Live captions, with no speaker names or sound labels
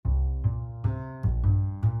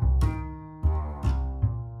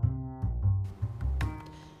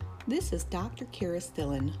This is Dr. Kara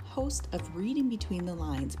Stillen, host of Reading Between the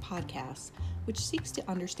Lines podcast, which seeks to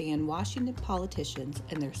understand Washington politicians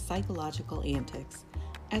and their psychological antics.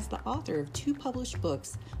 As the author of 2 published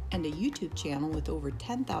books and a YouTube channel with over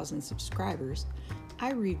 10,000 subscribers,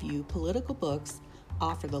 I review political books,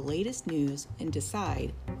 offer the latest news, and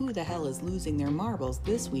decide who the hell is losing their marbles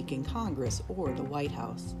this week in Congress or the White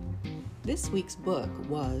House. This week's book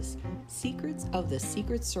was Secrets of the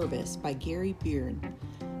Secret Service by Gary Byrne.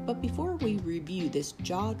 But before we review this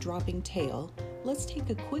jaw-dropping tale, let's take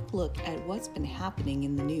a quick look at what's been happening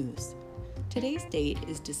in the news. Today's date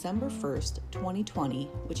is December 1st, 2020,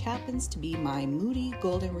 which happens to be my moody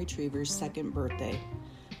golden retriever's 2nd birthday.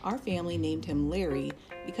 Our family named him Larry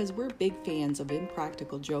because we're big fans of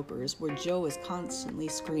Impractical Jokers, where Joe is constantly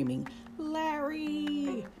screaming,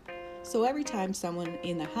 "Larry!" So every time someone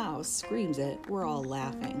in the house screams it, we're all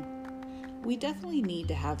laughing. We definitely need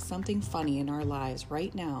to have something funny in our lives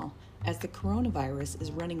right now, as the coronavirus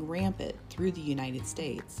is running rampant through the United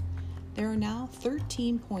States. There are now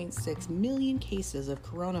 13.6 million cases of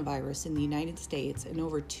coronavirus in the United States and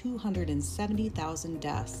over 270,000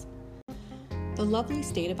 deaths. The lovely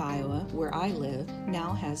state of Iowa, where I live,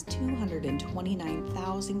 now has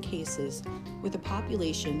 229,000 cases with a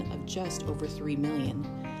population of just over 3 million.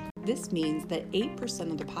 This means that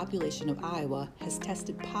 8% of the population of Iowa has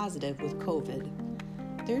tested positive with COVID.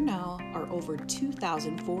 There now are over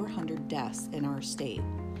 2,400 deaths in our state.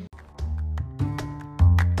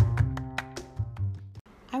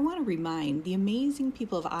 I want to remind the amazing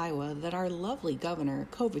people of Iowa that our lovely governor,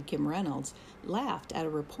 COVID Kim Reynolds, laughed at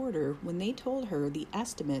a reporter when they told her the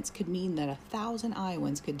estimates could mean that 1,000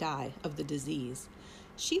 Iowans could die of the disease.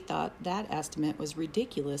 She thought that estimate was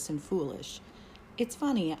ridiculous and foolish. It's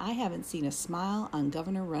funny, I haven't seen a smile on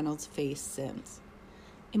Governor Reynolds' face since.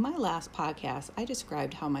 In my last podcast, I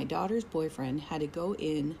described how my daughter's boyfriend had to go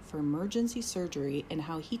in for emergency surgery and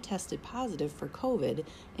how he tested positive for COVID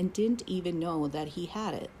and didn't even know that he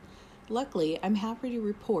had it. Luckily, I'm happy to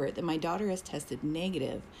report that my daughter has tested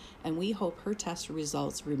negative, and we hope her test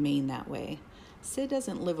results remain that way. Sid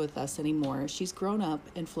doesn't live with us anymore. She's grown up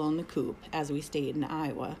and flown the coop, as we stayed in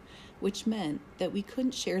Iowa, which meant that we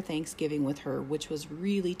couldn't share Thanksgiving with her, which was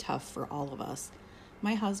really tough for all of us.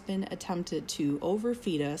 My husband attempted to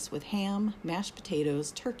overfeed us with ham, mashed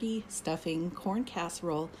potatoes, turkey, stuffing, corn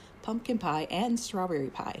casserole, pumpkin pie, and strawberry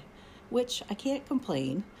pie, which I can't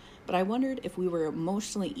complain, but I wondered if we were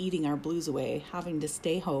emotionally eating our blues away, having to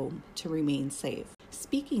stay home to remain safe.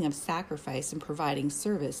 Speaking of sacrifice and providing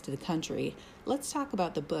service to the country, let's talk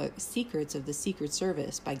about the book Secrets of the Secret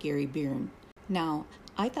Service by Gary Byrne. Now,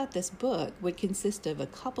 I thought this book would consist of a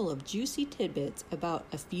couple of juicy tidbits about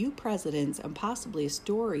a few presidents and possibly a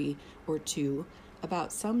story or two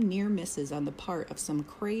about some near misses on the part of some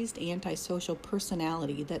crazed antisocial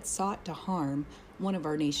personality that sought to harm one of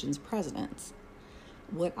our nation's presidents.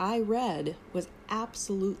 What I read was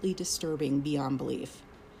absolutely disturbing beyond belief.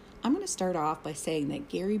 I'm going to start off by saying that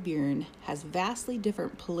Gary Byrne has vastly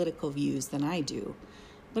different political views than I do,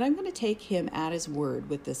 but I'm going to take him at his word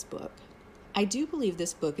with this book. I do believe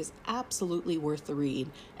this book is absolutely worth the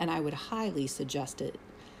read, and I would highly suggest it.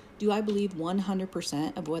 Do I believe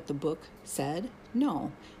 100% of what the book said?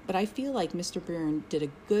 No, but I feel like Mr. Byrne did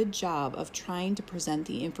a good job of trying to present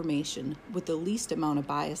the information with the least amount of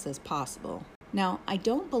bias as possible. Now, I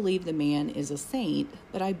don't believe the man is a saint,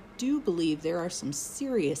 but I do believe there are some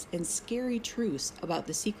serious and scary truths about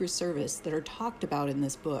the Secret Service that are talked about in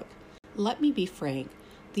this book. Let me be frank.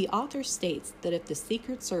 The author states that if the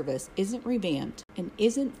Secret Service isn't revamped and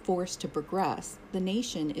isn't forced to progress, the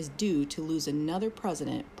nation is due to lose another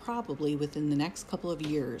president probably within the next couple of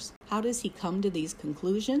years. How does he come to these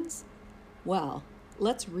conclusions? Well,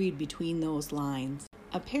 let's read between those lines.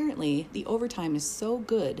 Apparently, the overtime is so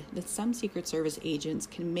good that some Secret Service agents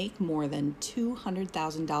can make more than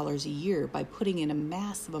 $200,000 a year by putting in a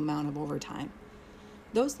massive amount of overtime.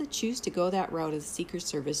 Those that choose to go that route as the Secret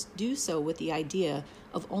Service do so with the idea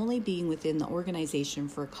of only being within the organization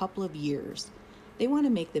for a couple of years. They want to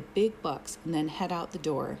make the big bucks and then head out the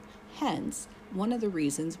door. Hence, one of the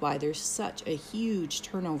reasons why there's such a huge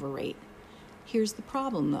turnover rate. Here's the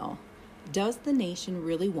problem, though. Does the nation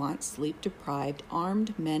really want sleep-deprived,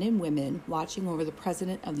 armed men and women watching over the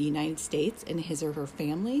President of the United States and his or her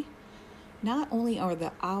family? Not only are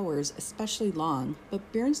the hours especially long,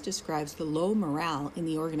 but Byrne describes the low morale in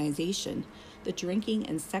the organization, the drinking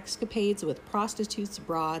and sexcapades with prostitutes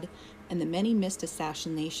abroad, and the many missed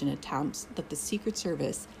assassination attempts that the Secret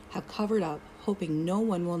Service have covered up, hoping no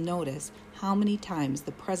one will notice how many times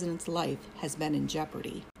the president's life has been in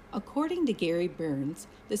jeopardy. According to Gary Burns,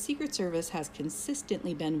 the Secret Service has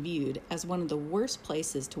consistently been viewed as one of the worst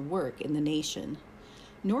places to work in the nation.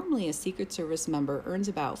 Normally, a Secret Service member earns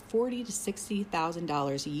about $40,000 to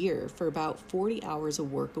 $60,000 a year for about 40 hours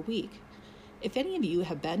of work a week. If any of you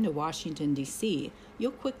have been to Washington, D.C.,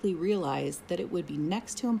 you'll quickly realize that it would be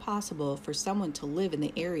next to impossible for someone to live in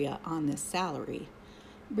the area on this salary.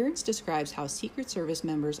 Burns describes how Secret Service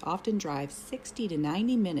members often drive 60 to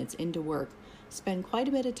 90 minutes into work, spend quite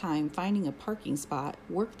a bit of time finding a parking spot,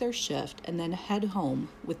 work their shift, and then head home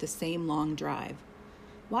with the same long drive.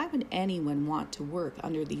 Why would anyone want to work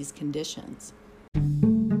under these conditions?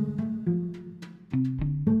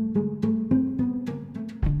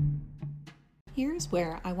 Here's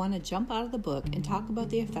where I want to jump out of the book and talk about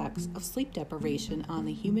the effects of sleep deprivation on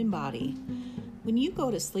the human body. When you go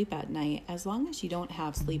to sleep at night, as long as you don't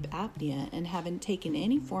have sleep apnea and haven't taken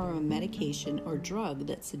any form of medication or drug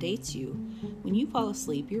that sedates you, when you fall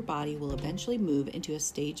asleep, your body will eventually move into a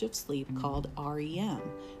stage of sleep called REM,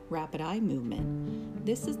 rapid eye movement.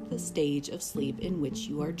 This is the stage of sleep in which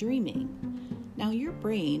you are dreaming. Now, your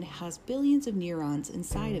brain has billions of neurons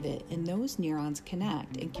inside of it, and those neurons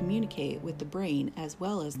connect and communicate with the brain as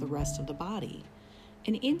well as the rest of the body.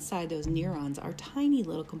 And inside those neurons are tiny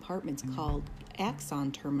little compartments called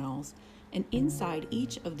axon terminals, and inside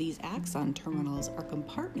each of these axon terminals are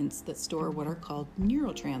compartments that store what are called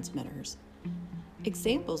neurotransmitters.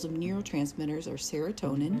 Examples of neurotransmitters are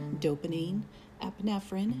serotonin, dopamine,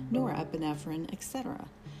 epinephrine, norepinephrine, etc.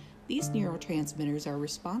 These neurotransmitters are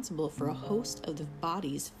responsible for a host of the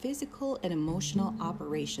body's physical and emotional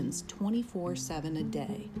operations 24/7 a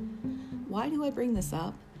day. Why do I bring this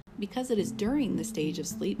up? Because it is during the stage of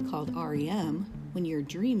sleep called REM, when you're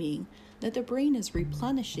dreaming, that the brain is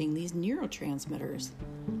replenishing these neurotransmitters.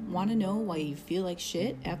 Want to know why you feel like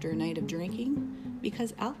shit after a night of drinking?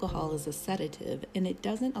 Because alcohol is a sedative and it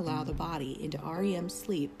doesn't allow the body into REM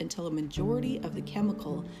sleep until a majority of the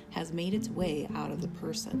chemical has made its way out of the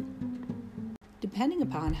person. Depending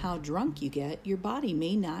upon how drunk you get, your body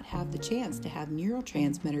may not have the chance to have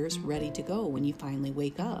neurotransmitters ready to go when you finally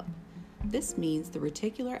wake up. This means the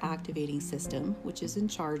reticular activating system, which is in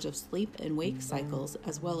charge of sleep and wake cycles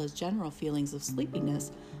as well as general feelings of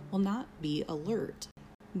sleepiness, will not be alert.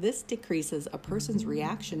 This decreases a person's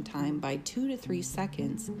reaction time by 2 to 3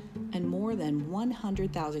 seconds, and more than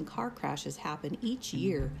 100,000 car crashes happen each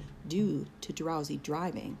year due to drowsy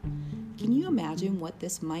driving. Can you imagine what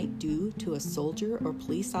this might do to a soldier or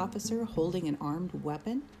police officer holding an armed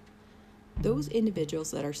weapon? Those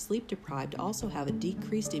individuals that are sleep deprived also have a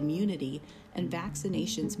decreased immunity, and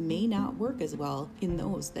vaccinations may not work as well in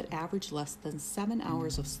those that average less than 7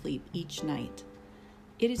 hours of sleep each night.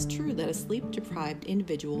 It is true that a sleep-deprived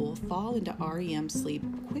individual will fall into REM sleep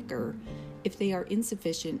quicker if they are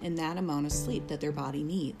insufficient in that amount of sleep that their body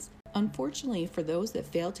needs. Unfortunately, for those that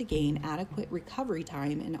fail to gain adequate recovery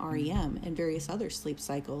time in REM and various other sleep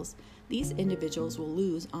cycles, these individuals will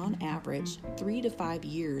lose, on average, 3 to 5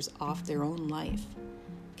 years off their own life.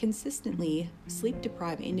 Consistently,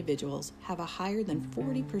 sleep-deprived individuals have a higher than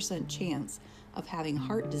 40% chance of having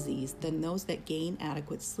heart disease than those that gain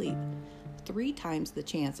adequate sleep, 3 times the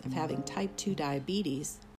chance of having type 2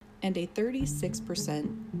 diabetes, and a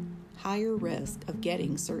 36% higher risk of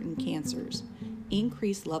getting certain cancers,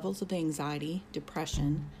 increased levels of anxiety,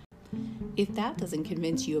 depression. If that doesn't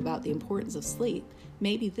convince you about the importance of sleep,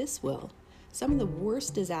 maybe this will. Some of the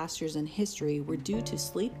worst disasters in history were due to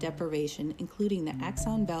sleep deprivation, including the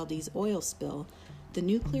Exxon Valdez oil spill, the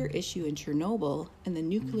nuclear issue in Chernobyl, and the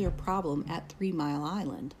nuclear problem at 3 Mile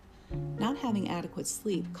Island. Not having adequate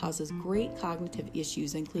sleep causes great cognitive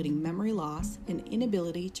issues, including memory loss, an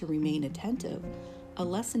inability to remain attentive, a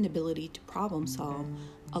lessened ability to problem solve,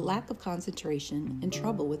 a lack of concentration, and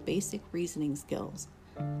trouble with basic reasoning skills.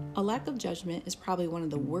 A lack of judgment is probably one of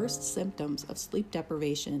the worst symptoms of sleep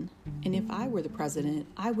deprivation, and if I were the president,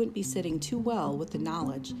 I wouldn't be sitting too well with the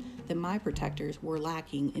knowledge that my protectors were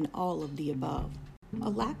lacking in all of the above. A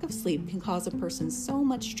lack of sleep can cause a person so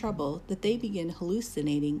much trouble that they begin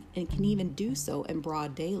hallucinating and can even do so in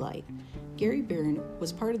broad daylight. Gary Byrne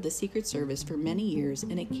was part of the Secret Service for many years,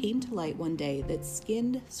 and it came to light one day that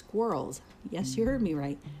skinned squirrels, yes, you heard me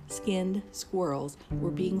right, skinned squirrels, were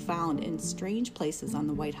being found in strange places on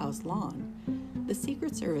the White House lawn. The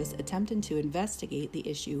Secret Service attempted to investigate the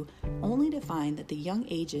issue, only to find that the young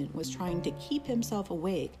agent was trying to keep himself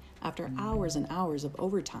awake after hours and hours of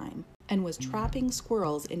overtime, and was trapping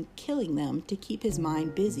squirrels and killing them to keep his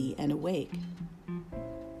mind busy and awake.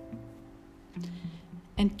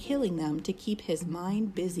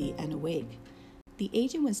 The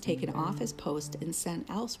agent was taken off his post and sent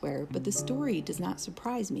elsewhere, but the story does not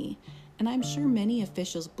surprise me, and I'm sure many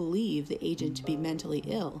officials believe the agent to be mentally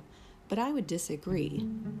ill, but I would disagree.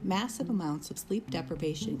 Massive amounts of sleep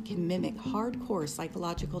deprivation can mimic hardcore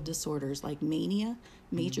psychological disorders like mania,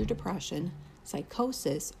 major depression,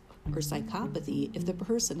 psychosis, or psychopathy if the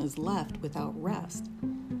person is left without rest.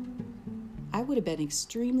 I would have been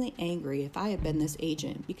extremely angry if I had been this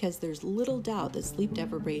agent, because there's little doubt that sleep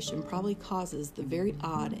deprivation probably causes the very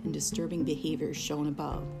odd and disturbing behaviors shown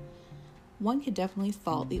above. One could definitely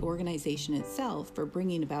fault the organization itself for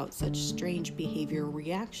bringing about such strange behavioral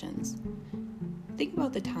reactions. Think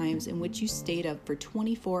about the times in which you stayed up for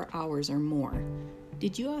 24 hours or more.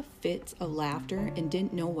 Did you have fits of laughter and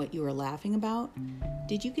didn't know what you were laughing about?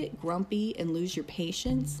 Did you get grumpy and lose your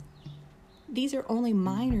patience? These are only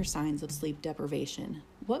minor signs of sleep deprivation.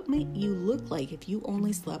 What might you look like if you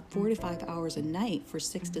only slept 4 to 5 hours a night for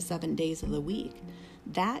 6 to 7 days of the week?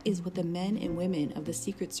 That is what the men and women of the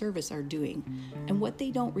Secret Service are doing, and what they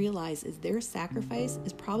don't realize is their sacrifice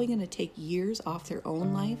is probably going to take years off their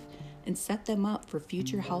own life and set them up for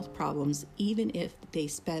future health problems, even if they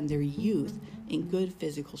spend their youth in good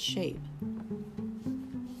physical shape.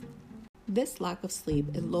 This lack of sleep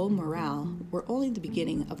and low morale were only the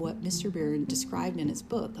beginning of what Mr. Barron described in his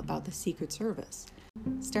book about the Secret Service.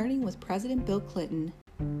 Starting with President Bill Clinton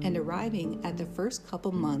and arriving at the first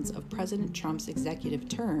couple months of President Trump's executive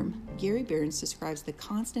term, Gary Barron describes the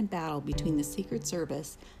constant battle between the Secret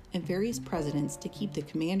Service and various presidents to keep the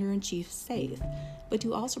commander-in-chief safe, but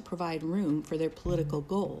to also provide room for their political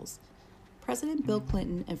goals. President Bill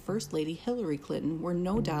Clinton and First Lady Hillary Clinton were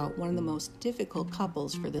no doubt one of the most difficult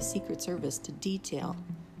couples for the Secret Service to detail.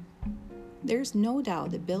 There's no doubt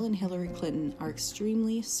that Bill and Hillary Clinton are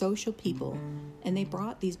extremely social people, and they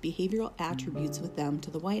brought these behavioral attributes with them to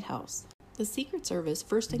the White House. The Secret Service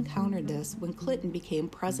first encountered this when Clinton became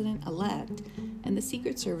president-elect, and the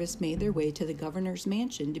Secret Service made their way to the governor's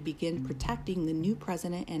mansion to begin protecting the new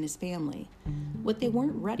president and his family. What they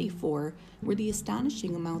weren't ready for were the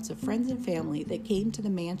astonishing amounts of friends and family that came to the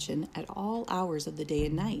mansion at all hours of the day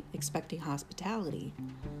and night, expecting hospitality.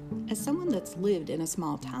 As someone that's lived in a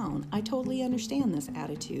small town, I totally understand this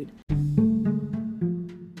attitude.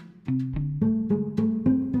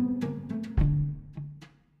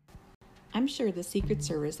 I'm sure the Secret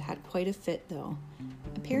Service had quite a fit, though.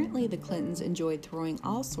 Apparently, the Clintons enjoyed throwing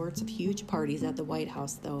all sorts of huge parties at the White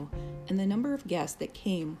House, though, and the number of guests that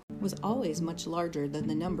came was always much larger than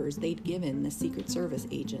the numbers they'd given the Secret Service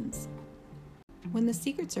agents. When the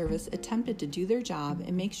Secret Service attempted to do their job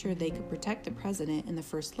and make sure they could protect the President and the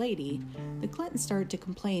First Lady, the Clintons started to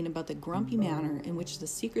complain about the grumpy manner in which the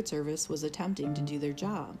Secret Service was attempting to do their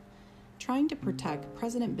job. Trying to protect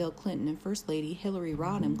President Bill Clinton and First Lady Hillary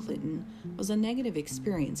Rodham Clinton was a negative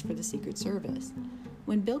experience for the Secret Service.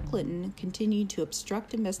 When Bill Clinton continued to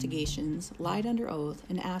obstruct investigations, lied under oath,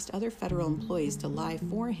 and asked other federal employees to lie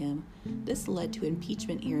for him, this led to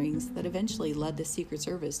impeachment hearings that eventually led the Secret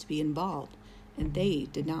Service to be involved, and they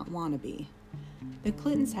did not want to be. The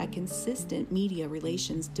Clintons had consistent media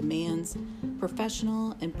relations demands.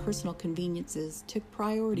 Professional and personal conveniences took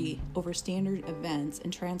priority over standard events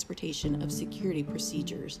and transportation of security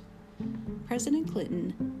procedures. President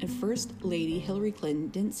Clinton and First Lady Hillary Clinton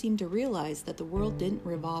didn't seem to realize that the world didn't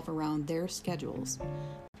revolve around their schedules.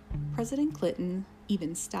 President Clinton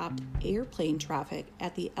even stopped airplane traffic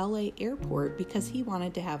at the LA airport because he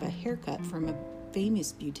wanted to have a haircut from a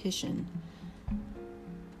famous beautician.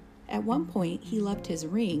 At one point, he left his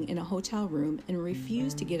ring in a hotel room and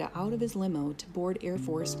refused to get out of his limo to board Air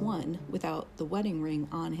Force One without the wedding ring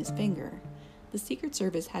on his finger. The Secret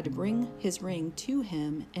Service had to bring his ring to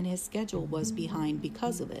him, and his schedule was behind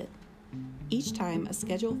because of it. Each time a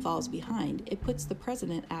schedule falls behind, it puts the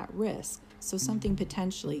president at risk, so something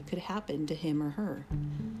potentially could happen to him or her.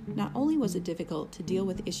 Not only was it difficult to deal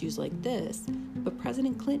with issues like this, but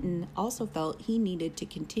President Clinton also felt he needed to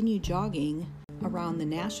continue jogging around the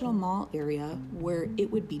National Mall area, where it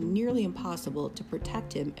would be nearly impossible to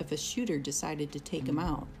protect him if a shooter decided to take him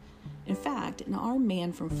out. In fact, an armed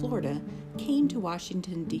man from Florida came to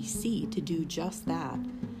Washington, D.C. to do just that.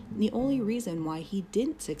 And the only reason why he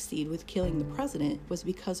didn't succeed with killing the president was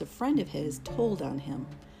because a friend of his told on him.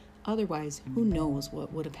 Otherwise, who knows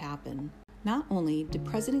what would have happened. Not only did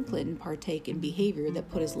President Clinton partake in behavior that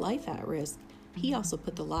put his life at risk, he also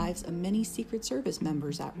put the lives of many Secret Service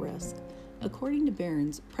members at risk. According to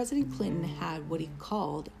Barron, President Clinton had what he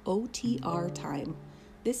called OTR time.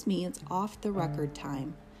 This means off-the-record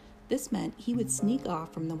time. This meant he would sneak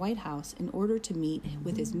off from the White House in order to meet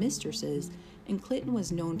with his mistresses, and Clinton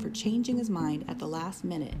was known for changing his mind at the last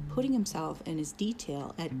minute, putting himself and his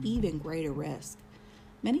detail at even greater risk.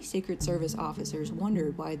 Many Secret Service officers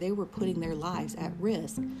wondered why they were putting their lives at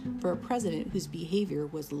risk for a president whose behavior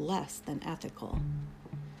was less than ethical.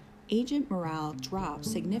 Agent morale dropped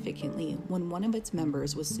significantly when one of its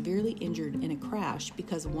members was severely injured in a crash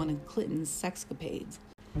because of one of Clinton's sexcapades.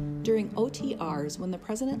 During OTRs, when the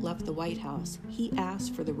president left the White House, he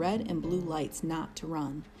asked for the red and blue lights not to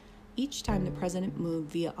run. Each time the president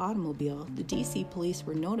moved via automobile, the D.C. police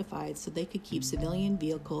were notified so they could keep civilian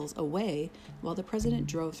vehicles away while the president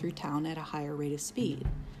drove through town at a higher rate of speed.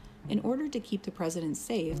 In order to keep the president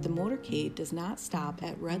safe, the motorcade does not stop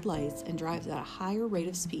at red lights and drives at a higher rate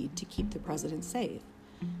of speed to keep the president safe.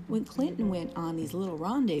 When Clinton went on these little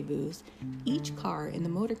rendezvous, each car in the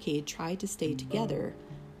motorcade tried to stay together,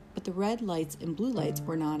 but the red lights and blue lights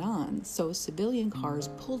were not on, so civilian cars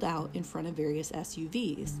pulled out in front of various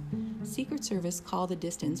SUVs. Secret Service called the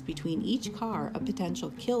distance between each car a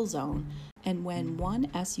potential kill zone, and when one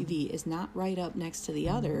SUV is not right up next to the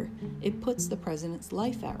other, it puts the president's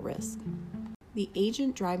life at risk. The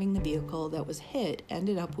agent driving the vehicle that was hit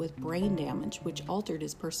ended up with brain damage, which altered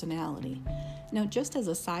his personality. Now, just as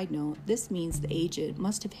a side note, this means the agent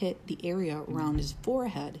must have hit the area around his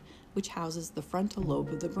forehead, which houses the frontal lobe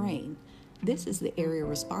of the brain. This is the area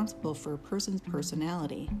responsible for a person's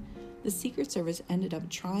personality. The Secret Service ended up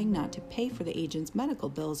trying not to pay for the agent's medical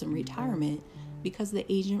bills in retirement because the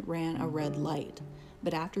agent ran a red light.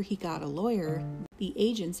 But after he got a lawyer, the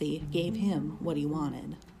agency gave him what he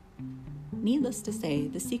wanted. Needless to say,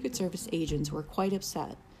 the Secret Service agents were quite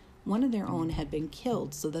upset. One of their own had been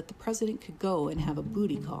killed so that the president could go and have a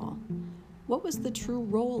booty call. What was the true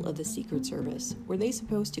role of the Secret Service? Were they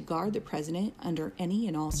supposed to guard the president under any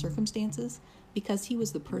and all circumstances because he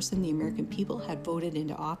was the person the American people had voted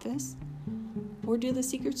into office? Or do the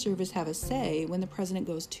Secret Service have a say when the president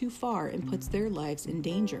goes too far and puts their lives in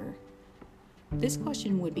danger? This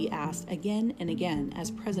question would be asked again and again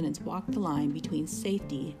as presidents walk the line between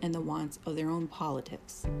safety and the wants of their own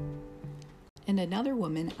politics. And another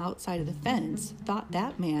woman outside of the fence thought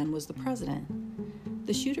that man was the president.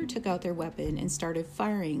 The shooter took out their weapon and started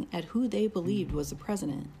firing at who they believed was the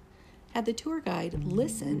president. Had the tour guide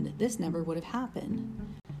listened, this never would have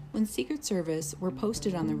happened. When Secret Service were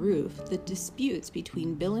posted on the roof, the disputes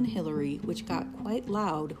between Bill and Hillary, which got quite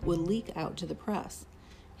loud, would leak out to the press.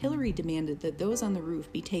 Hillary demanded that those on the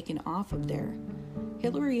roof be taken off of there.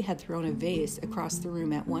 Hillary had thrown a vase across the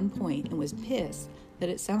room at one point and was pissed that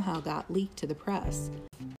it somehow got leaked to the press.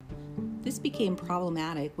 This became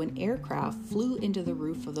problematic when aircraft flew into the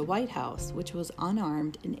roof of the White House, which was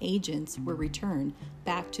unarmed, and agents were returned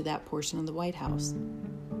back to that portion of the White House.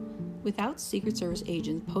 Without Secret Service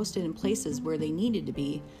agents posted in places where they needed to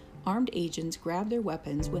be, armed agents grabbed their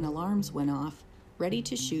weapons when alarms went off, ready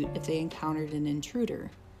to shoot if they encountered an intruder.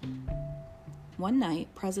 One night,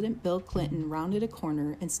 President Bill Clinton rounded a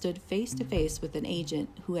corner and stood face to face with an agent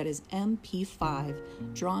who had his MP5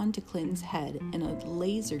 drawn to Clinton's head, and a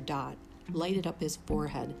laser dot lighted up his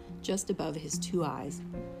forehead just above his two eyes.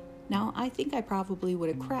 Now, I think I probably would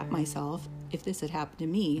have crapped myself if this had happened to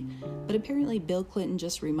me, but apparently Bill Clinton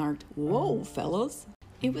just remarked, "Whoa, fellas."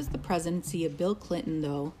 It was the presidency of Bill Clinton,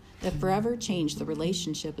 though, that forever changed the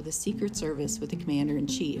relationship of the Secret Service with the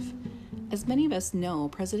Commander-in-Chief. As many of us know,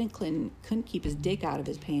 President Clinton couldn't keep his dick out of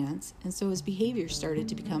his pants, and so his behavior started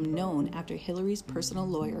to become known after Hillary's personal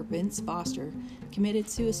lawyer, Vince Foster, committed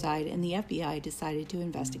suicide and the FBI decided to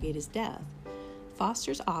investigate his death.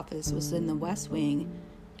 Foster's office was in the West Wing,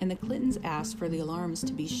 and the Clintons asked for the alarms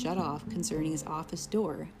to be shut off concerning his office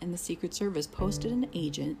door, and the Secret Service posted an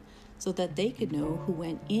agent so that they could know who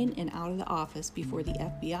went in and out of the office before the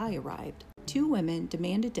FBI arrived. Two women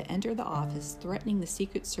demanded to enter the office, threatening the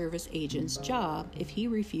Secret Service agent's job if he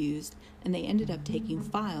refused, and they ended up taking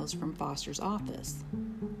files from Foster's office.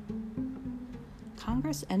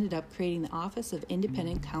 Congress ended up creating the Office of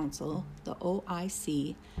Independent Counsel, the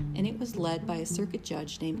OIC, and it was led by a circuit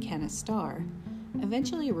judge named Kenneth Starr.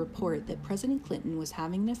 Eventually, a report that President Clinton was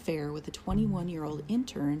having an affair with a 21-year-old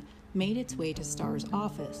intern made its way to Starr's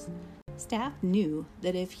office. Staff knew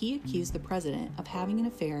that if he accused the president of having an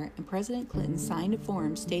affair and President Clinton signed a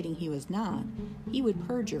form stating he was not, he would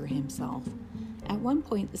perjure himself. At one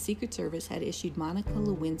point, the Secret Service had issued Monica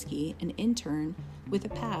Lewinsky, an intern, with a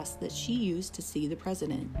pass that she used to see the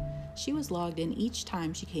president. She was logged in each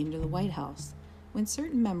time she came to the White House. When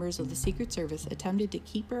certain members of the Secret Service attempted to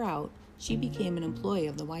keep her out, she became an employee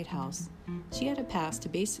of the White House. She had a pass to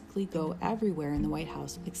basically go everywhere in the White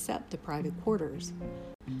House except the private quarters.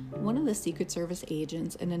 One of the Secret Service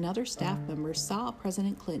agents and another staff member saw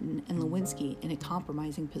President Clinton and Lewinsky in a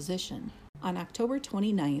compromising position. On October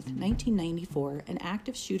 29, 1994, an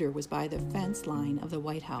active shooter was by the fence line of the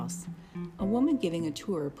White House. A woman giving a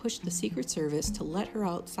tour pushed the Secret Service to let her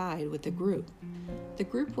outside with the group. The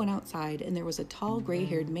group went outside and there was a tall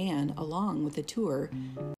gray-haired man along with the tour.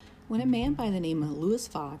 When a man by the name of Louis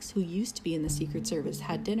Fox, who used to be in the Secret Service,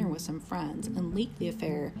 had dinner with some friends and leaked the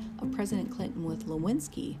affair of President Clinton with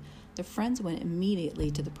Lewinsky, the friends went immediately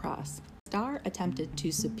to the press. Starr attempted to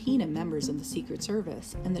subpoena members of the Secret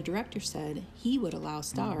Service, and the director said he would allow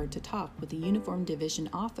Starr to talk with the Uniform Division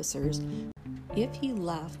officers if he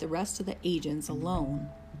left the rest of the agents alone.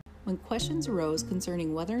 When questions arose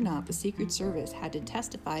concerning whether or not the Secret Service had to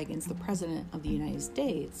testify against the President of the United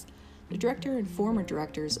States, the director and former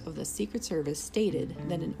directors of the Secret Service stated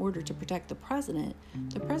that in order to protect the President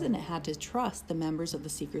had to trust the members of the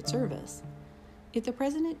Secret Service. If the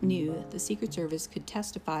President knew the Secret Service could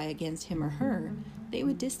testify against him or her, they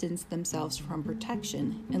would distance themselves from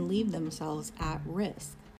protection and leave themselves at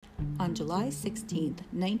risk. On July 16,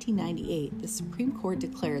 1998, the Supreme Court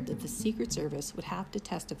declared that the Secret Service would have to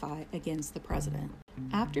testify against the President.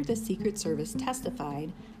 After the Secret Service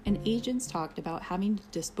testified, and agents talked about having to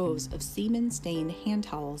dispose of semen-stained hand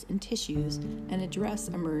towels and tissues, and a dress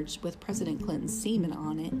emerged with President Clinton's semen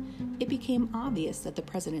on it, it became obvious that the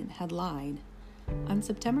President had lied. On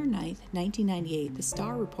September 9, 1998, the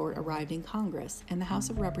Starr report arrived in Congress, and the House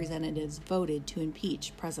of Representatives voted to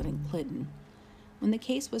impeach President Clinton. When the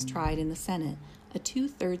case was tried in the Senate, a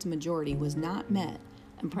two-thirds majority was not met,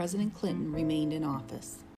 and President Clinton remained in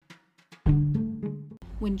office.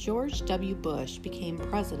 When George W. Bush became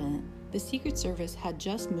president, the Secret Service had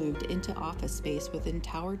just moved into office space within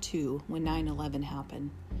Tower 2 when 9/11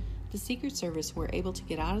 happened. The Secret Service were able to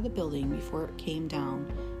get out of the building before it came down,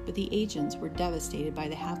 but the agents were devastated by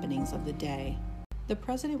the happenings of the day. The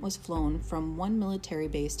president was flown from one military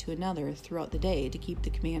base to another throughout the day to keep the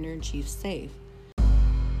commander-in-chief safe.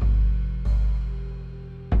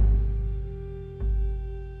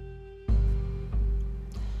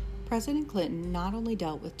 President Clinton not only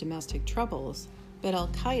dealt with domestic troubles, but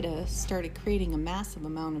Al-Qaeda started creating a massive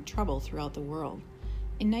amount of trouble throughout the world.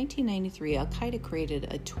 In 1993, Al-Qaeda created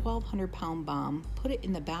a 1,200-pound bomb, put it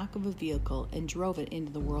in the back of a vehicle, and drove it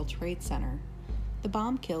into the World Trade Center. The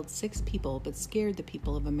bomb killed 6 people but scared the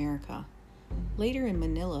people of America. Later in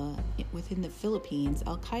Manila, within the Philippines,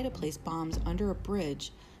 Al-Qaeda placed bombs under a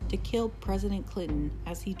bridge to kill President Clinton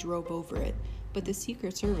as he drove over it, but the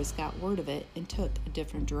Secret Service got word of it and took a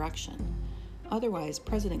different direction. Otherwise,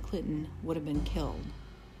 President Clinton would have been killed.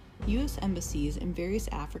 U.S. embassies in various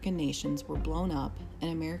African nations were blown up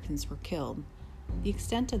and Americans were killed. The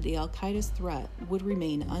extent of the Al-Qaeda's threat would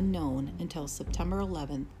remain unknown until September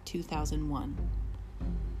 11, 2001.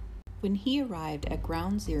 When he arrived at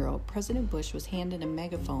Ground Zero, President Bush was handed a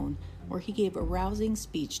megaphone where he gave a rousing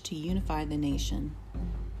speech to unify the nation.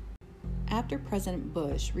 After President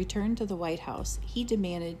Bush returned to the White House, he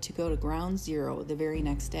demanded to go to Ground Zero the very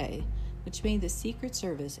next day, which made the Secret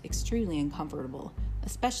Service extremely uncomfortable,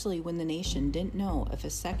 especially when the nation didn't know if a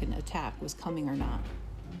second attack was coming or not.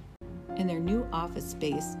 And their new office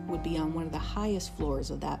space would be on one of the highest floors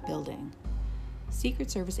of that building. Secret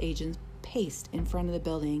Service agents paced in front of the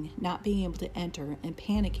building, not being able to enter and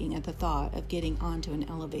panicking at the thought of getting onto an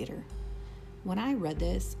elevator. When I read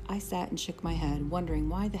this, I sat and shook my head, wondering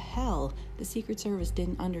why the hell the Secret Service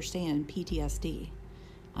didn't understand PTSD.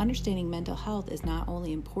 Understanding mental health is not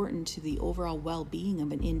only important to the overall well-being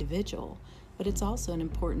of an individual, but it's also an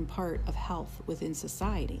important part of health within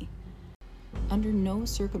society. Under no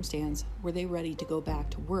circumstance were they ready to go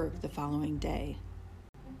back to work the following day.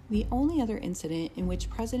 The only other incident in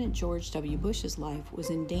which President George W. Bush's life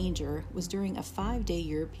was in danger was during a 5-day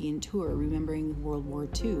European tour remembering World War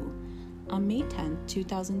II. On May 10,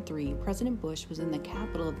 2003, President Bush was in the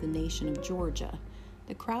capital of the nation of Georgia.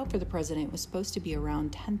 The crowd for the president was supposed to be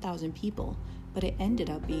around 10,000 people, but it ended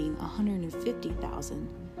up being 150,000.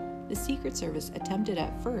 The Secret Service attempted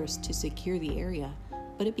at first to secure the area,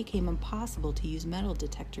 but it became impossible to use metal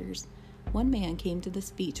detectors. One man came to the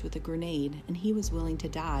speech with a grenade, and he was willing to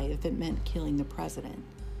die if it meant killing the president.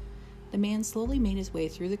 The man slowly made his way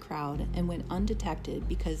through the crowd and went undetected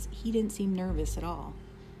because he didn't seem nervous at all.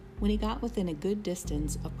 When he got within a good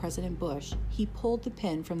distance of President Bush, he pulled the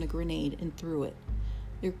pin from the grenade and threw it.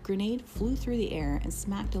 The grenade flew through the air and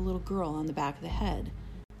smacked a little girl on the back of the head,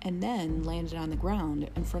 and then landed on the ground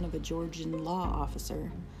in front of a Georgian law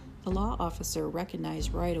officer. The law officer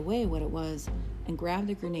recognized right away what it was and grabbed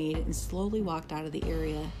the grenade and slowly walked out of the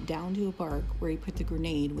area down to a bark where he put the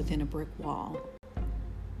grenade within a brick wall.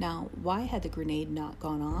 Now, why had the grenade not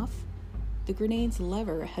gone off? The grenade's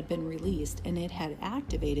lever had been released and it had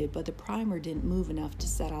activated, but the primer didn't move enough to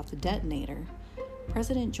set off the detonator.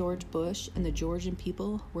 President George Bush and the Georgian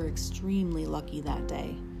people were extremely lucky that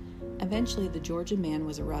day. Eventually, the Georgian man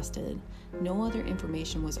was arrested. No other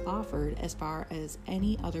information was offered as far as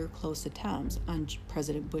any other close attempts on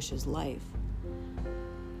President Bush's life.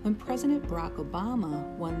 When President Barack Obama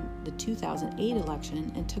won the 2008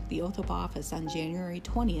 election and took the oath of office on January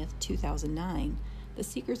 20, 2009, the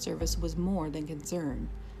Secret Service was more than concerned.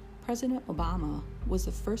 President Obama was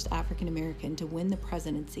the first African American to win the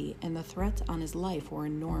presidency, and the threats on his life were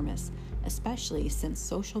enormous, especially since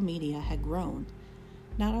social media had grown.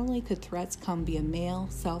 Not only could threats come via mail,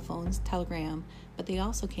 cell phones, telegram, but they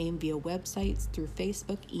also came via websites, through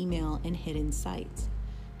Facebook, email, and hidden sites.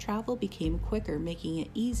 Travel became quicker, making it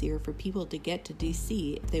easier for people to get to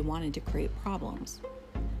D.C. if they wanted to create problems.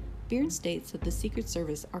 Byrne states that the Secret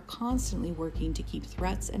Service are constantly working to keep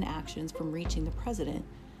threats and actions from reaching the president,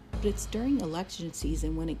 but it's during election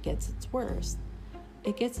season when it gets its worst.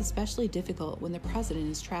 It gets especially difficult when the president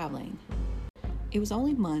is traveling. It was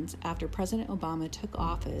only months after President Obama took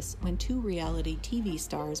office when two reality TV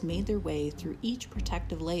stars made their way through each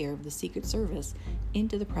protective layer of the Secret Service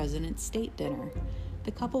into the president's state dinner.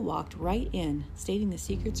 The couple walked right in, stating the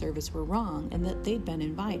Secret Service were wrong and that they'd been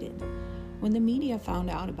invited. When the media found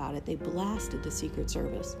out about it, they blasted the Secret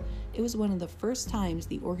Service. It was one of the first times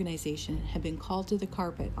the organization had been called to the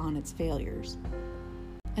carpet on its failures.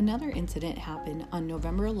 Another incident happened on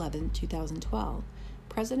November 11, 2012.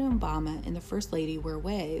 President Obama and the First Lady were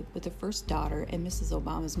away, but the First Daughter and Mrs.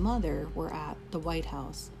 Obama's mother were at the White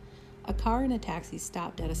House. A car and a taxi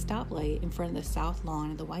stopped at a stoplight in front of the south lawn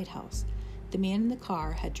of the White House. The man in the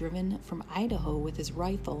car had driven from Idaho with his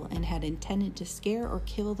rifle and had intended to scare or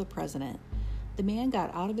kill the president. The man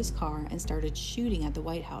got out of his car and started shooting at the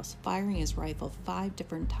White House, firing his rifle 5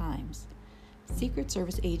 different times. Secret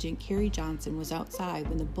Service agent Carrie Johnson was outside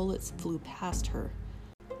when the bullets flew past her.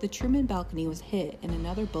 The Truman balcony was hit and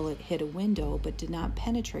another bullet hit a window but did not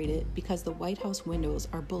penetrate it because the White House windows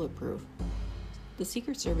are bulletproof. The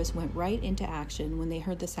Secret Service went right into action when they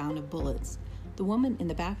heard the sound of bullets. The woman in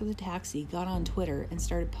the back of the taxi got on Twitter and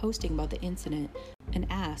started posting about the incident and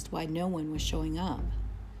asked why no one was showing up.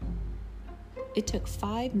 It took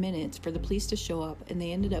 5 minutes for the police to show up, and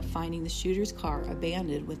they ended up finding the shooter's car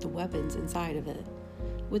abandoned with the weapons inside of it.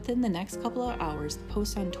 Within the next couple of hours, the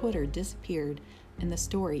post on Twitter disappeared and the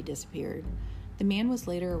story disappeared. The man was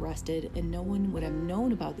later arrested, and no one would have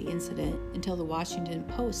known about the incident until the Washington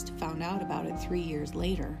Post found out about it 3 years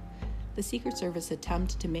later. The Secret Service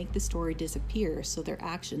attempted to make the story disappear so their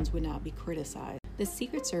actions would not be criticized. The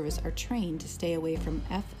Secret Service are trained to stay away from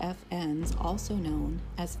FFNs, also known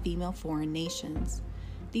as female foreign nations.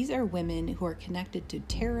 These are women who are connected to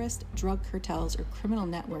terrorist, drug cartels, or criminal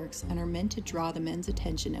networks and are meant to draw the men's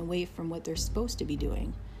attention away from what they're supposed to be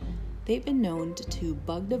doing. They've been known to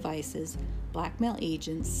bug devices, blackmail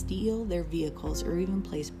agents, steal their vehicles, or even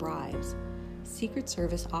place bribes. Secret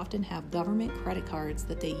Service often have government credit cards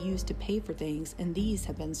that they use to pay for things, and these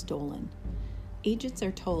have been stolen. Agents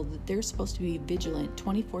are told that they're supposed to be vigilant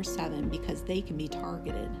 24/7 because they can be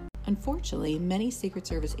targeted. Unfortunately, many Secret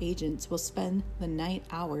Service agents will spend the night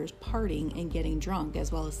hours partying and getting drunk,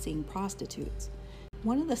 as well as seeing prostitutes.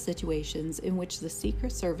 One of the situations in which the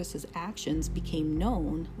Secret Service's actions became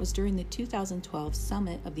known was during the 2012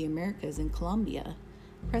 Summit of the Americas in Colombia.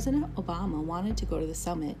 President Obama wanted to go to the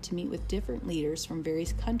summit to meet with different leaders from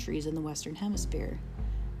various countries in the Western Hemisphere.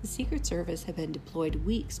 The Secret Service had been deployed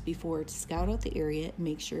weeks before to scout out the area and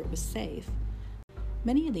make sure it was safe.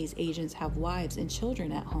 Many of these agents have wives and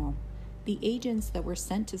children at home. The agents that were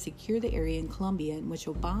sent to secure the area in Colombia in which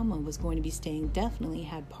Obama was going to be staying definitely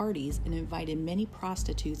had parties and invited many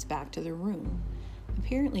prostitutes back to their room.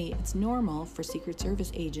 Apparently, it's normal for Secret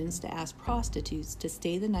Service agents to ask prostitutes to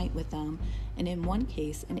stay the night with them, and in one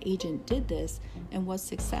case, an agent did this and was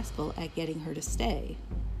successful at getting her to stay.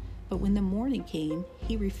 But when the morning came,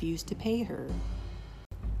 he refused to pay her.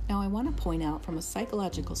 Now, I want to point out from a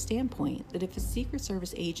psychological standpoint that if a Secret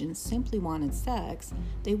Service agent simply wanted sex,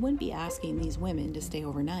 they wouldn't be asking these women to stay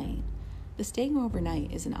overnight. The staying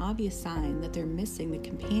overnight is an obvious sign that they're missing the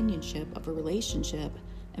companionship of a relationship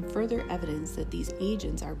and further evidence that these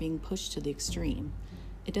agents are being pushed to the extreme.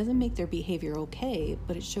 It doesn't make their behavior okay,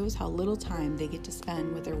 but it shows how little time they get to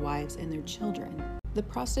spend with their wives and their children. The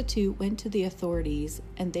prostitute went to the authorities,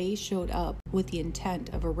 and they showed up with the intent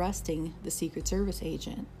of arresting the Secret Service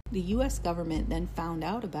agent. The U.S. government then found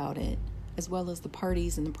out about it, as well as the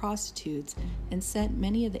parties and the prostitutes, and sent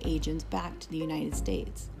many of the agents back to the United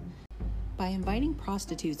States. By inviting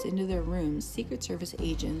prostitutes into their rooms, Secret Service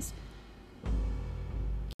agents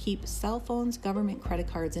keep cell phones, government credit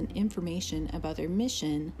cards, and information about their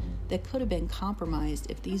mission that could have been compromised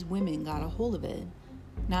if these women got a hold of it.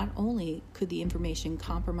 Not only could the information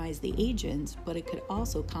compromise the agents, but it could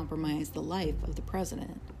also compromise the life of the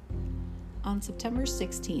president. On September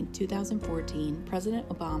 16, 2014, President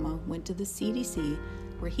Obama went to the CDC,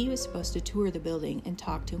 where he was supposed to tour the building and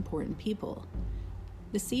talk to important people.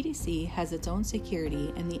 The CDC has its own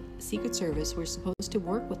security, and the Secret Service were supposed to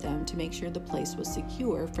work with them to make sure the place was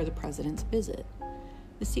secure for the president's visit.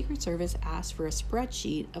 The Secret Service asked for a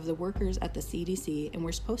spreadsheet of the workers at the CDC and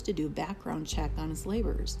were supposed to do a background check on his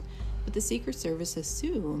laborers, but the Secret Service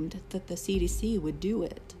assumed that the CDC would do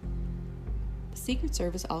it. The Secret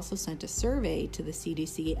Service also sent a survey to the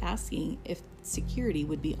CDC asking if security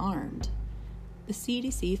would be armed. The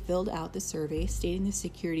CDC filled out the survey stating the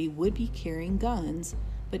security would be carrying guns,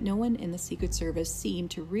 but no one in the Secret Service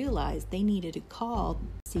seemed to realize they needed to call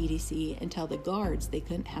CDC and tell the guards they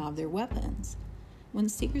couldn't have their weapons. When the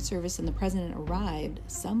Secret Service and the president arrived,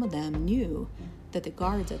 some of them knew that the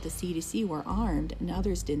guards at the CDC were armed and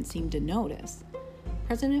others didn't seem to notice.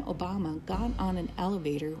 President Obama got on an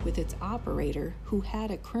elevator with its operator who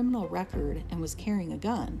had a criminal record and was carrying a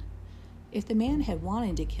gun. If the man had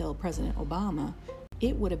wanted to kill President Obama,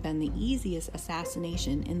 it would have been the easiest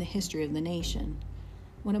assassination in the history of the nation.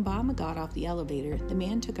 When Obama got off the elevator, the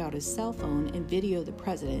man took out his cell phone and videoed the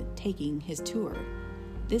president taking his tour.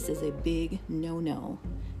 This is a big no-no.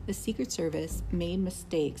 The Secret Service made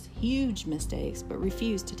mistakes, huge mistakes, but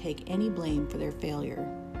refused to take any blame for their failure.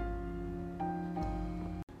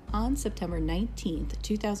 On September 19,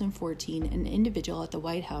 2014, an individual at the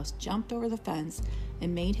White House jumped over the fence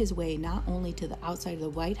and made his way not only to the outside of the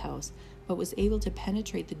White House, but was able to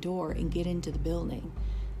penetrate the door and get into the building.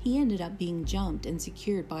 He ended up being jumped and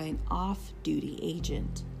secured by an off-duty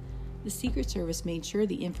agent. The Secret Service made sure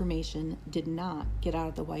the information did not get out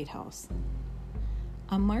of the White House.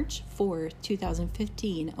 On March 4,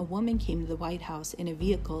 2015, a woman came to the White House in a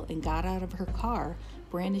vehicle and got out of her car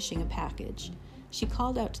brandishing a package. She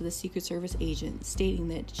called out to the Secret Service agent, stating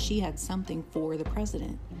that she had something for the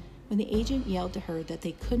president. When the agent yelled to her that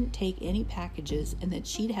they couldn't take any packages and that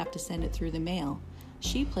she'd have to send it through the mail,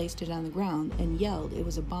 she placed it on the ground and yelled it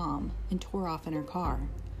was a bomb and tore off in her car.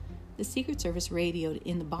 The Secret Service radioed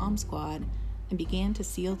in the bomb squad and began to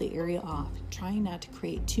seal the area off, trying not to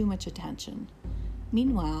create too much attention.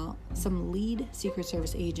 Meanwhile, some lead Secret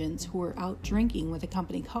Service agents who were out drinking with a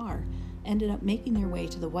company car ended up making their way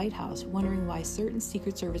to the White House, wondering why certain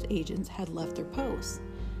Secret Service agents had left their posts.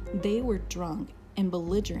 They were drunk and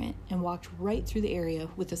belligerent and walked right through the area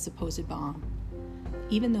with a supposed bomb.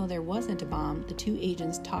 Even though there wasn't a bomb, the two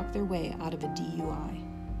agents talked their way out of a DUI.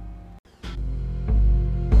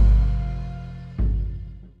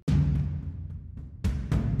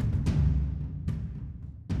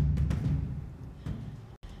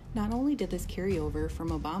 Not only did this carry over from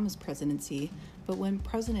Obama's presidency, but when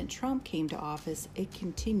President Trump came to office, it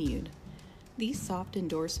continued. These soft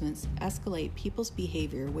endorsements escalate people's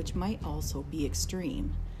behavior, which might also be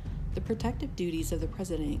extreme. The protective duties of the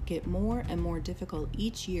president get more and more difficult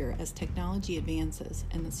each year as technology advances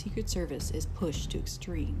and the Secret Service is pushed to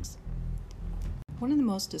extremes. One of the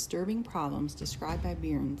most disturbing problems described by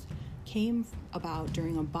Burns came about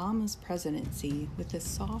during Obama's presidency with the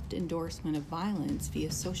soft endorsement of violence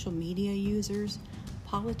via social media users,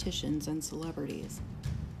 politicians, and celebrities.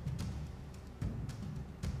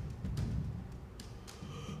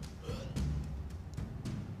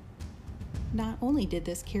 Not only did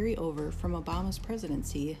this carry over from Obama's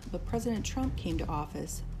presidency, but President Trump came to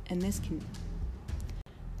office, and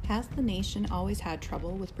Has the nation always had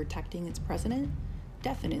trouble with protecting its president?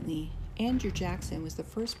 Definitely. Andrew Jackson was the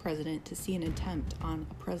first president to see an attempt on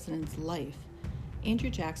a president's life. Andrew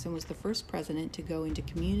Jackson was the first president to go into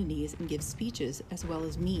communities and give speeches as well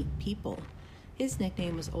as meet people. His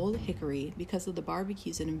nickname was Old Hickory because of the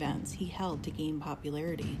barbecues and events he held to gain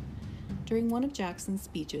popularity. During one of Jackson's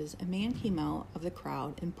speeches, a man came out of the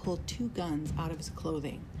crowd and pulled 2 guns out of his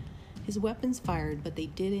clothing. His weapons fired, but they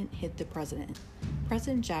didn't hit the president.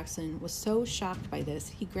 President Jackson was so shocked by this,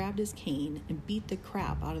 he grabbed his cane and beat the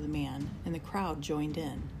crap out of the man, and the crowd joined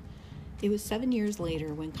in. It was 7 years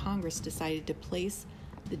later when Congress decided to place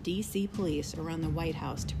the D.C. police around the White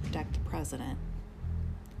House to protect the president.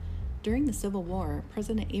 During the Civil War,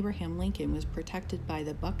 President Abraham Lincoln was protected by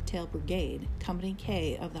the Bucktail Brigade, Company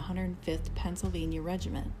K of the 105th Pennsylvania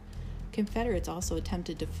Regiment. Confederates also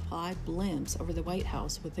attempted to fly blimps over the White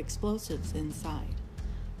House with explosives inside.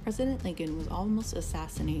 President Lincoln was almost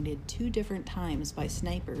assassinated 2 different times by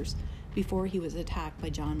snipers before he was attacked by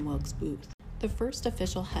John Wilkes Booth. The first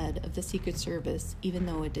official head of the Secret Service, even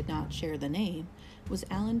though it did not share the name, was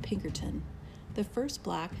Allan Pinkerton. The first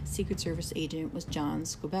black Secret Service agent was John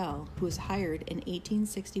Scobell, who was hired in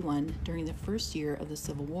 1861 during the first year of the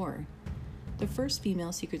Civil War. The first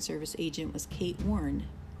female Secret Service agent was Kate Warren,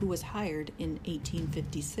 who was hired in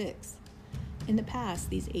 1856. In the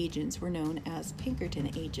past, these agents were known as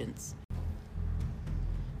Pinkerton agents.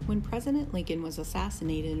 When President Lincoln was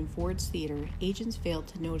assassinated in Ford's Theater, agents failed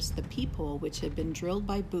to notice the peephole which had been drilled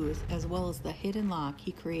by Booth, as well as the hidden lock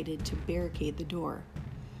he created to barricade the door.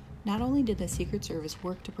 Not only did the Secret Service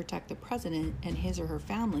work to protect the president and his or her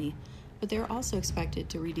family, but they were also expected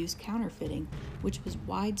to reduce counterfeiting, which was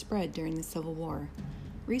widespread during the Civil War.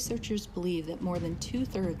 Researchers believe that more than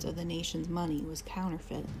 2/3 of the nation's money was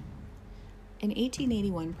counterfeit. In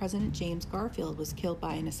 1881, President James Garfield was killed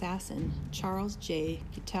by an assassin, Charles J.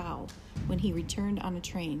 Guiteau, when he returned on a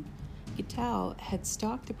train. Guiteau had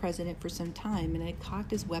stalked the president for some time and had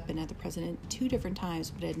cocked his weapon at the president 2 different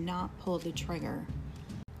times but had not pulled the trigger.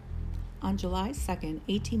 On July 2,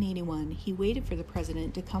 1881, he waited for the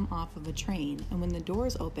president to come off of a train, and when the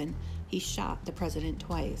doors opened, he shot the president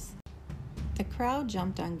twice. The crowd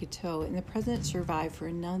jumped on Guiteau, and the president survived for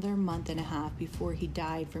another month and a half before he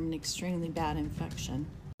died from an extremely bad infection.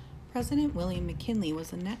 President William McKinley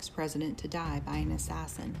was the next president to die by an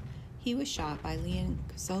assassin. He was shot by Leon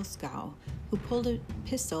Kosciuszko, who pulled a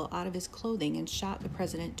pistol out of his clothing and shot the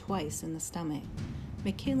president twice in the stomach.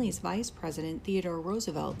 McKinley's vice president, Theodore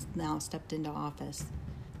Roosevelt, now stepped into office.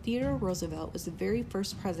 Theodore Roosevelt was the very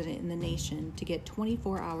first president in the nation to get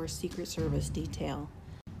 24-hour Secret Service detail.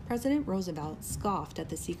 President Roosevelt scoffed at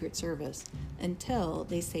the Secret Service until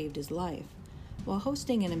they saved his life. While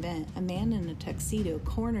hosting an event, a man in a tuxedo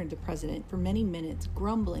cornered the president for many minutes,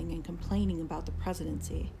 grumbling and complaining about the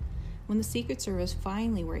presidency. When the Secret Service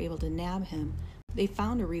finally were able to nab him, they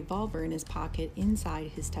found a revolver in his pocket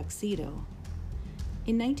inside his tuxedo.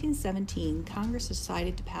 In 1917, Congress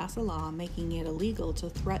decided to pass a law making it illegal to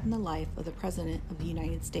threaten the life of the President of the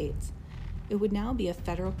United States. It would now be a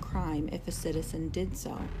federal crime if a citizen did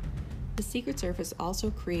so. The Secret Service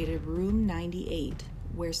also created Room 98,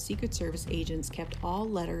 where Secret Service agents kept all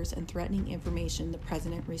letters and threatening information the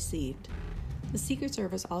President received. The Secret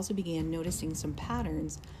Service also began noticing some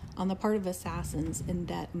patterns on the part of assassins in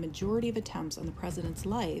that a majority of attempts on the President's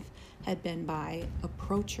life had been by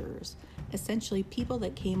approachers, essentially people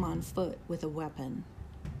that came on foot with a weapon.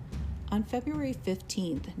 On February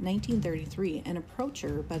 15, 1933, an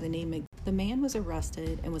approacher by the name of the man was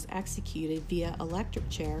arrested and was executed via electric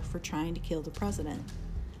chair for trying to kill the president.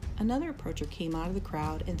 Another approacher came out of the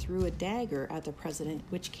crowd and threw a dagger at the president,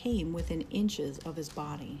 which came within inches of his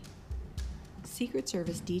body. Secret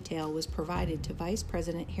Service detail was provided to Vice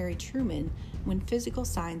President Harry Truman when physical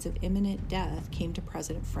signs of imminent death came to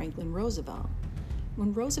President Franklin Roosevelt.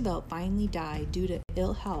 When Roosevelt finally died due to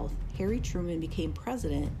ill health, Harry Truman became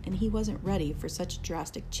president, and he wasn't ready for such a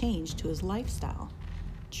drastic change to his lifestyle.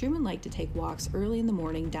 Truman liked to take walks early in the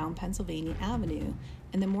morning down Pennsylvania Avenue,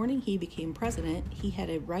 and the morning he became president, he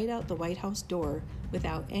headed right out the White House door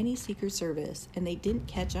without any Secret Service, and they didn't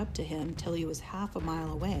catch up to him till he was half a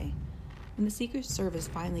mile away. When the Secret Service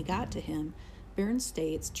finally got to him, Burns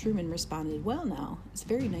states Truman responded, "Well now, it's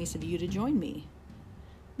very nice of you to join me."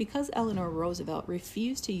 Because Eleanor Roosevelt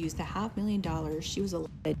refused to use the $500,000 she was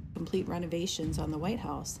allowed to complete renovations on the White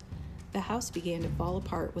House, the house began to fall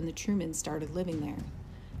apart when the Trumans started living there.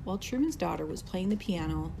 While Truman's daughter was playing the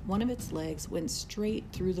piano, one of its legs went straight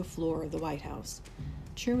through the floor of the White House.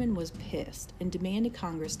 Truman was pissed and demanded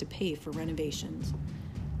Congress to pay for renovations.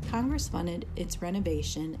 Congress funded its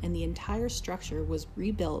renovation, and the entire structure was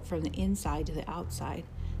rebuilt from the inside to the outside.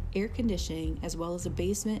 Air conditioning, as well as a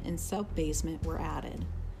basement and sub-basement, were added.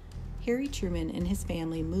 Harry Truman and his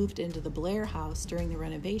family moved into the Blair House during the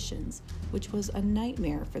renovations, which was a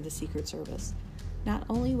nightmare for the Secret Service. Not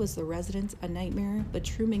only was the residence a nightmare, but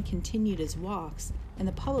Truman continued his walks, and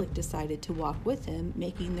the public decided to walk with him,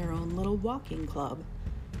 making their own little walking club.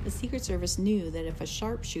 The Secret Service knew that if a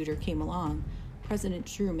sharpshooter came along, President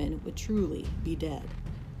Truman would truly be dead.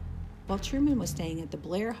 While Truman was staying at the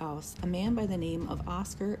Blair House, a man by the name of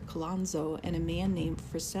Oscar Colenso and a man named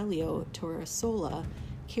Friselio Torresola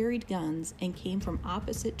carried guns and came from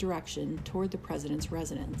opposite direction toward the president's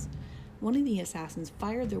residence. One of the assassins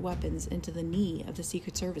fired their weapons into the knee of the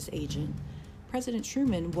Secret Service agent. President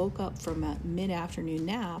Truman woke up from a mid-afternoon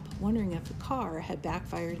nap, wondering if a car had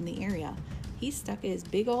backfired in the area. He stuck his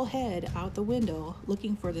big old head out the window,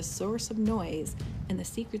 looking for the source of noise, and the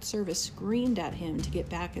Secret Service screamed at him to get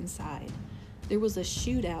back inside. There was a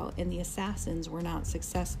shootout and the assassins were not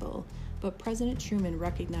successful, but President Truman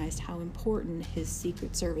recognized how important his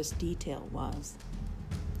Secret Service detail was.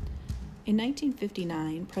 In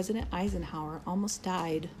 1959, President Eisenhower almost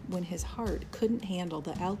died when his heart couldn't handle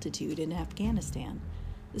the altitude in Afghanistan.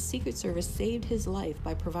 The Secret Service saved his life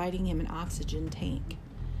by providing him an oxygen tank.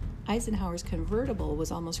 Eisenhower's convertible was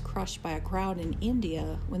almost crushed by a crowd in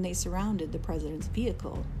India when they surrounded the president's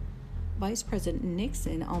vehicle. Vice President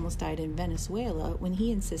Nixon almost died in Venezuela when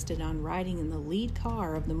he insisted on riding in the lead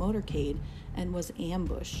car of the motorcade and was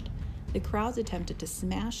ambushed. The crowds attempted to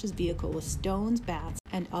smash his vehicle with stones, bats,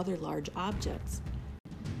 and other large objects.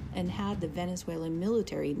 And had the Venezuelan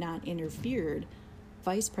military not interfered,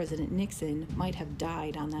 Vice President Nixon might have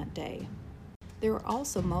died on that day. There were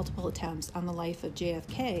also multiple attempts on the life of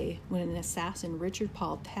JFK when an assassin, Richard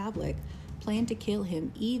Paul Pavlik, planned to kill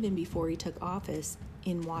him even before he took office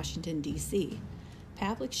in Washington, D.C.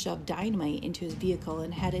 Pavlik shoved dynamite into his vehicle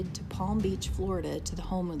and headed to Palm Beach, Florida, to the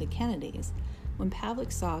home of the Kennedys. When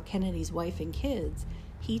Pavlik saw Kennedy's wife and kids,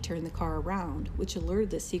 he turned the car around, which alerted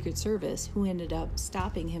the Secret Service, who ended up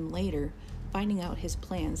stopping him later, finding out his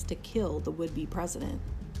plans to kill the would-be president.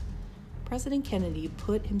 President Kennedy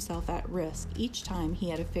put himself at risk each time he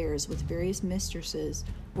had affairs with various mistresses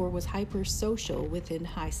or was hyper-social within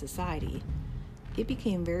high society. It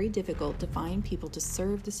became very difficult to find people to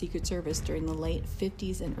serve the Secret Service during the late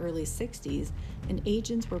 50s and early 60s, and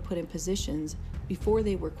agents were put in positions before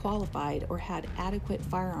they were qualified or had adequate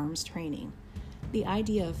firearms training. The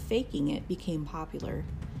idea of faking it became popular.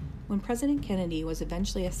 When President Kennedy was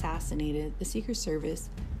eventually assassinated, the Secret Service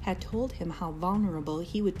had told him how vulnerable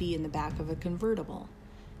he would be in the back of a convertible.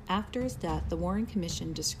 After his death, the Warren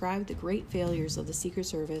Commission described the great failures of the Secret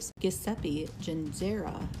Service. Giuseppe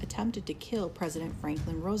Genzera attempted to kill President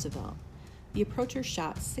Franklin Roosevelt. The approacher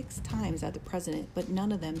shot 6 times at the president, but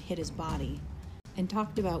none of them hit his body, and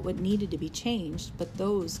talked about what needed to be changed, but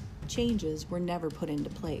those changes were never put into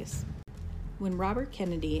place. When Robert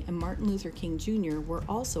Kennedy and Martin Luther King Jr. were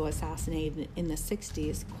also assassinated in the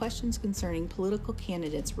 60s, questions concerning political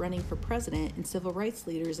candidates running for president and civil rights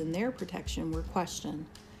leaders and their protection were questioned.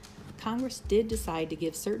 Congress did decide to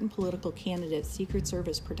give certain political candidates Secret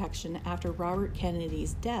Service protection after Robert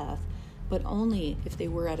Kennedy's death, but only if they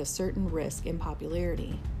were at a certain risk in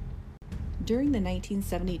popularity. During the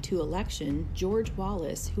 1972 election, George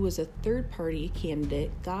Wallace, who was a third-party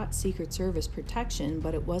candidate, got Secret Service protection,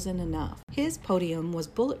 but it wasn't enough. His podium was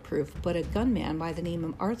bulletproof, but a gunman by the name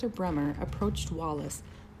of Arthur Bremer approached Wallace,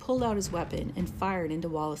 pulled out his weapon, and fired into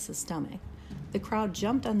Wallace's stomach. The crowd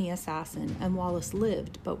jumped on the assassin, and Wallace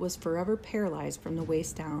lived, but was forever paralyzed from the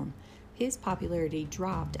waist down. His popularity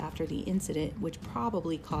dropped after the incident, which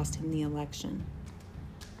probably cost him the election.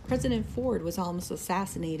 President Ford was almost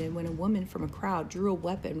assassinated when a woman from a crowd drew a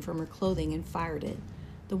weapon from her clothing and fired it.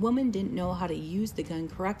 The woman didn't know how to use the gun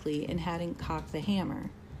correctly and hadn't cocked the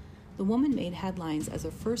hammer. The woman made headlines as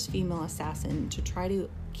the first female assassin to try to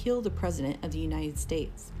kill the President of the United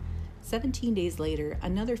States. 17 days later,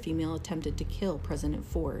 another female attempted to kill President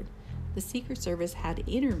Ford. The Secret Service had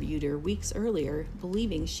interviewed her weeks earlier,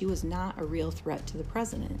 believing she was not a real threat to the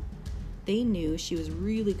president. They knew she was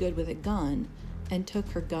really good with a gun and took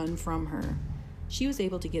her gun from her. She was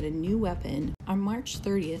able to get a new weapon. On March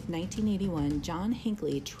 30th, 1981, John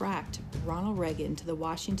Hinckley tracked Ronald Reagan to the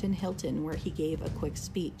Washington Hilton, where he gave a quick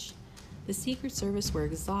speech. The Secret Service were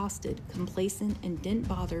exhausted, complacent, and didn't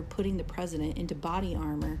bother putting the president into body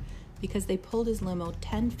armor because they pulled his limo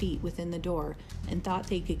 10 feet within the door and thought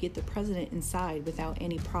they could get the president inside without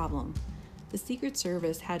any problem. The Secret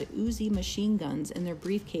Service had Uzi machine guns in their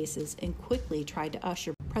briefcases and quickly tried to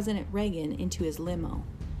usher President Reagan into his limo.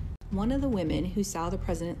 One of the women who saw the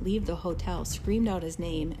president leave the hotel screamed out his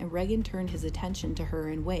name, and Reagan turned his attention to her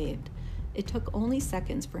and waved. It took only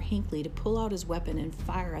seconds for Hinckley to pull out his weapon and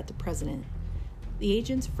fire at the president. The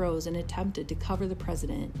agents froze and attempted to cover the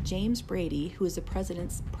president. James Brady, who was the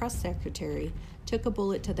president's press secretary, took a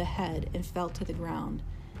bullet to the head and fell to the ground.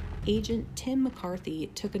 Agent Tim McCarthy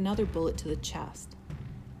took another bullet to the chest.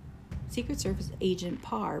 Secret Service agent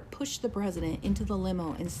Parr pushed the president into the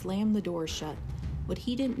limo and slammed the door shut. What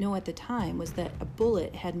he didn't know at the time was that a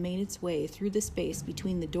bullet had made its way through the space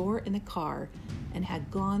between the door and the car and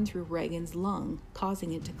had gone through Reagan's lung,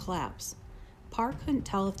 causing it to collapse. Parr couldn't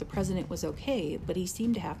tell if the president was okay, but he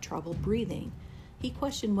seemed to have trouble breathing. He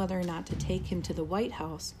questioned whether or not to take him to the White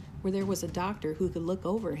House, where there was a doctor who could look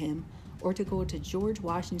over him, or to go to George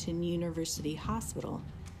Washington University Hospital.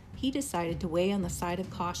 He decided to weigh on the side of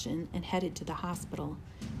caution and headed to the hospital.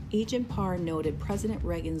 Agent Parr noted President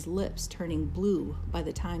Reagan's lips turning blue by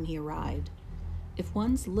the time he arrived. If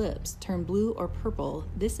one's lips turn blue or purple,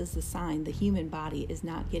 this is the sign the human body is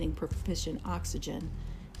not getting proficient oxygen.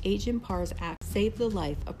 Agent Parr's act saved the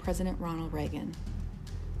life of President Ronald Reagan.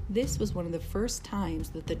 This was one of the first times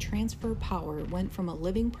that the transfer of power went from a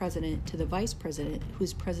living president to the vice president, who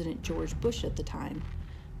was President George Bush at the time.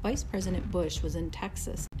 Vice President Bush was in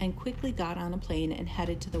Texas and quickly got on a plane and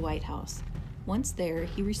headed to the White House. Once there,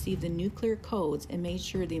 he received the nuclear codes and made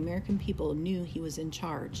sure the American people knew he was in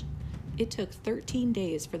charge. It took 13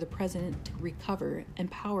 days for the president to recover,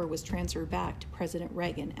 and power was transferred back to President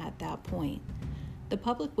Reagan at that point. The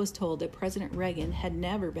public was told that President Reagan had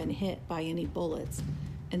never been hit by any bullets,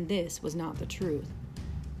 and this was not the truth.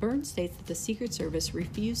 Burns states that the Secret Service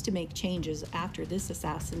refused to make changes after this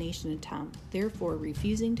assassination attempt, therefore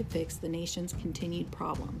refusing to fix the nation's continued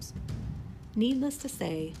problems. Needless to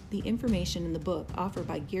say, the information in the book offered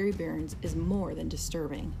by Gary Burns is more than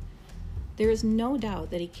disturbing. There is no doubt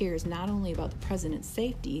that he cares not only about the president's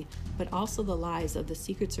safety, but also the lives of the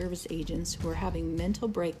Secret Service agents who are having mental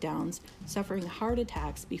breakdowns, suffering heart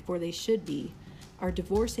attacks before they should be, are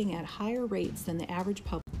divorcing at higher rates than the average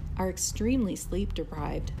public, are extremely sleep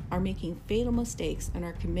deprived, are making fatal mistakes, and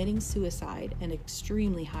are committing suicide at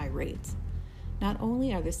extremely high rates. Not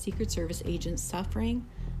only are the Secret Service agents suffering,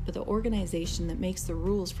 but the organization that makes the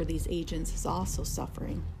rules for these agents is also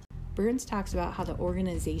suffering. Burns talks about how the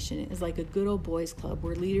organization is like a good old boys club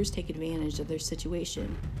where leaders take advantage of their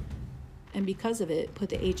situation, and because of it, put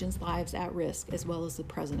the agents' lives at risk as well as the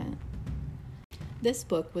president. This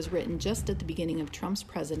book was written just at the beginning of Trump's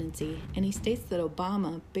presidency, and he states that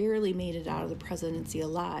Obama barely made it out of the presidency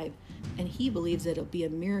alive, and he believes that it'll be a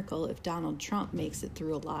miracle if Donald Trump makes it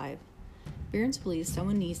through alive. Burns believes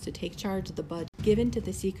someone needs to take charge of the budget given to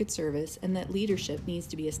the Secret Service and that leadership needs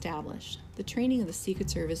to be established. The training of the Secret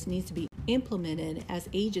Service needs to be implemented, as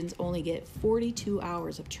agents only get 42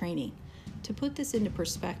 hours of training. To put this into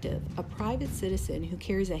perspective, a private citizen who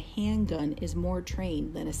carries a handgun is more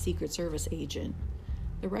trained than a Secret Service agent.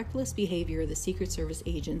 The reckless behavior of the Secret Service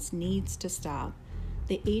agents needs to stop.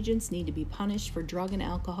 The agents need to be punished for drug and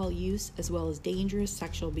alcohol use as well as dangerous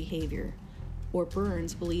sexual behavior. Or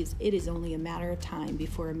Burns believes it is only a matter of time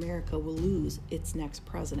before America will lose its next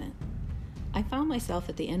president. I found myself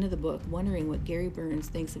at the end of the book wondering what Gary Burns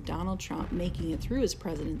thinks of Donald Trump making it through his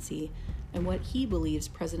presidency and what he believes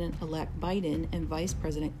President-elect Biden and Vice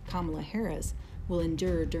President Kamala Harris will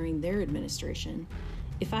endure during their administration.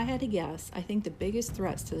 If I had to guess, I think the biggest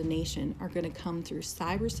threats to the nation are going to come through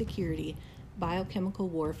cybersecurity, biochemical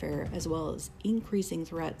warfare, as well as increasing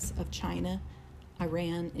threats of China,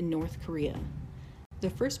 Iran, and North Korea. The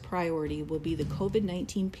first priority will be the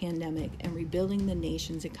COVID-19 pandemic and rebuilding the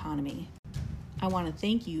nation's economy. I want to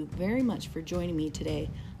thank you very much for joining me today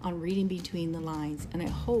on Reading Between the Lines, and I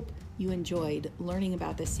hope you enjoyed learning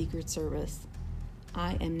about the Secret Service.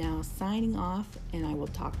 I am now signing off, and I will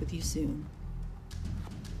talk with you soon.